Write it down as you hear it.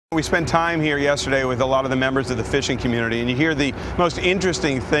We spent time here yesterday with a lot of the members of the fishing community, and you hear the most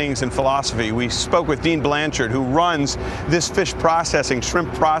interesting things in philosophy. We spoke with Dean Blanchard, who runs this fish processing,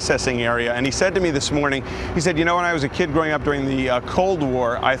 shrimp processing area, and he said to me this morning, he said, you know, when I was a kid growing up during the Cold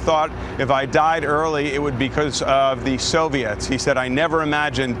War, I thought if I died early, it would be because of the Soviets. He said, I never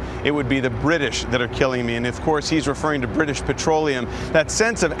imagined it would be the British that are killing me. And of course, he's referring to British Petroleum. That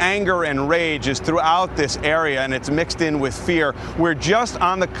sense of anger and rage is throughout this area, and it's mixed in with fear. We're just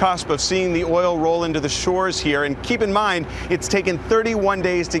on the cusp of seeing the oil roll into the shores here, and keep in mind it's taken 31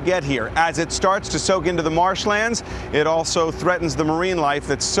 days to get here. As it starts to soak into the marshlands, it also threatens the marine life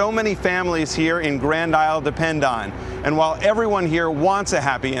that so many families here in Grand Isle depend on. And while everyone here wants a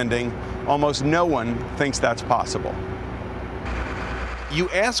happy ending, almost no one thinks that's possible. You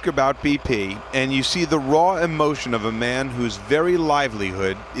ask about BP and you see the raw emotion of a man whose very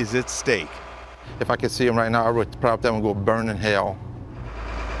livelihood is at stake. If I could see him right now, I would probably go burn in hell.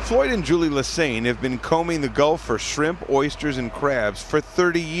 Floyd and Julie Lassane have been combing the Gulf for shrimp, oysters, and crabs for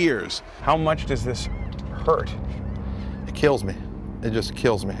 30 years. How much does this hurt? It kills me. It just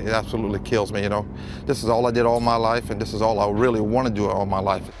kills me. It absolutely kills me, you know. This is all I did all my life, and this is all I really want to do all my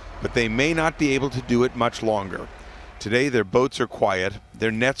life. But they may not be able to do it much longer. Today their boats are quiet,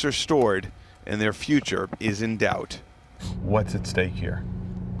 their nets are stored, and their future is in doubt. What's at stake here?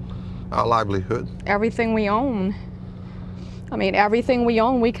 Our livelihood. Everything we own. I mean, everything we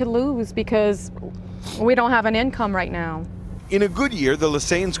own we could lose because we don't have an income right now. In a good year, the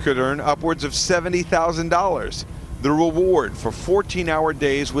Lassanes could earn upwards of $70,000, the reward for 14-hour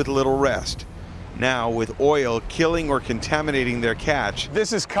days with little rest. Now, with oil killing or contaminating their catch,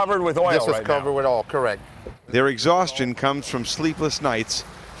 This is covered with oil right now. This is covered with oil, correct. their exhaustion comes from sleepless nights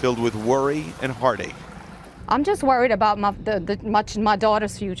filled with worry and heartache. I'm just worried about my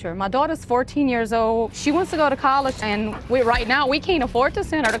daughter's future. My daughter's 14 years old. She wants to go to college, and right now we can't afford to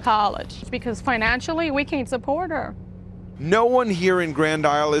send her to college because financially we can't support her. No one here in Grand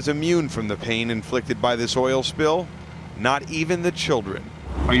Isle is immune from the pain inflicted by this oil spill, not even the children.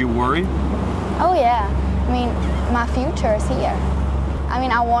 Are you worried? Oh yeah, I mean, my future is here. I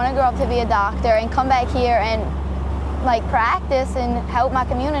mean, I want to grow up to be a doctor and come back here and like practice and help my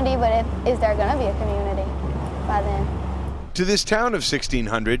community, but is there going to be a community by then? To this town of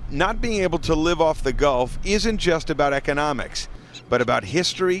 1,600, not being able to live off the Gulf isn't just about economics, but about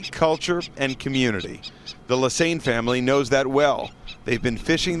history, culture, and community. The Lassane family knows that well. They've been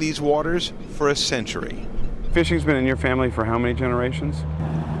fishing these waters for a century. Fishing's been in your family for how many generations?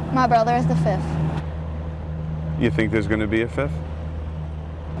 My brother is the fifth. You think there's going to be a fifth?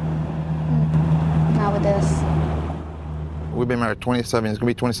 Not with this. We've been married 27, it's gonna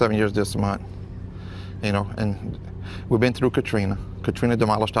be 27 years this month. You know, and we've been through Katrina. Katrina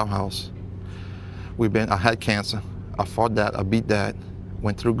demolished our house. I had cancer. I fought that, I beat that,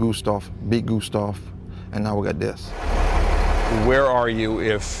 went through Gustav, beat Gustav, and now we got this. Where are you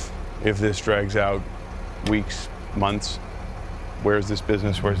if this drags out weeks, months? Where's this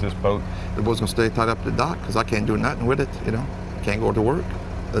business? Where's this boat? The boat's gonna stay tied up at the dock because I can't do nothing with it, you know. Can't go to work.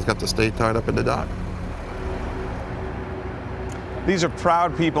 It's got to stay tied up at the dock. These are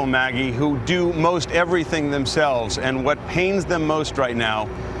proud people, Maggie, who do most everything themselves, and what pains them most right now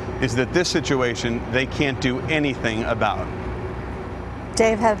is that this situation they can't do anything about.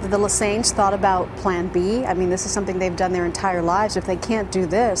 Dave, have the Lassanes thought about Plan B? I mean, this is something they've done their entire lives. If they can't do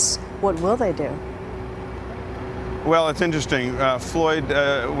this, what will they do? Well, it's interesting. Floyd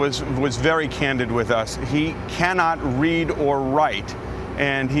was very candid with us. He cannot read or write.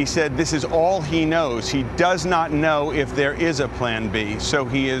 And he said this is all he knows. He does not know if there is a plan B. So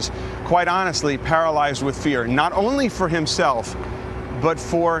he is, quite honestly, paralyzed with fear, not only for himself, but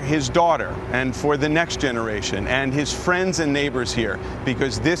for his daughter and for the next generation and his friends and neighbors here,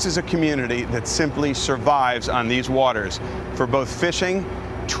 because this is a community that simply survives on these waters for both fishing,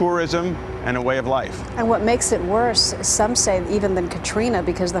 tourism, and a way of life. And what makes it worse, some say, even than Katrina,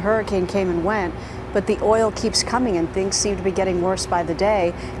 because the hurricane came and went, but the oil keeps coming and things seem to be getting worse by the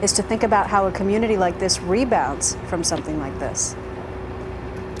day, is to think about how a community like this rebounds from something like this.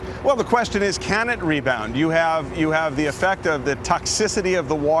 Well, the question is, can it rebound? You have the effect of the toxicity of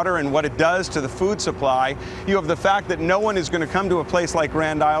the water and what it does to the food supply. You have the fact that no one is going to come to a place like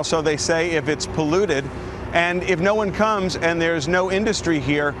Grand Isle, so they say, if it's polluted. And if no one comes and there's no industry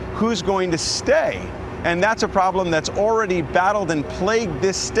here, who's going to stay? And that's a problem that's already battled and plagued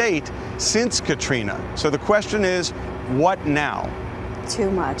this state since Katrina. So the question is, what now? Too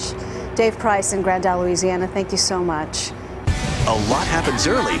much. Dave Price in Grand Isle, Louisiana, thank you so much. A lot happens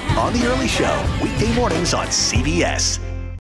early on The Early Show, weekday mornings on CBS.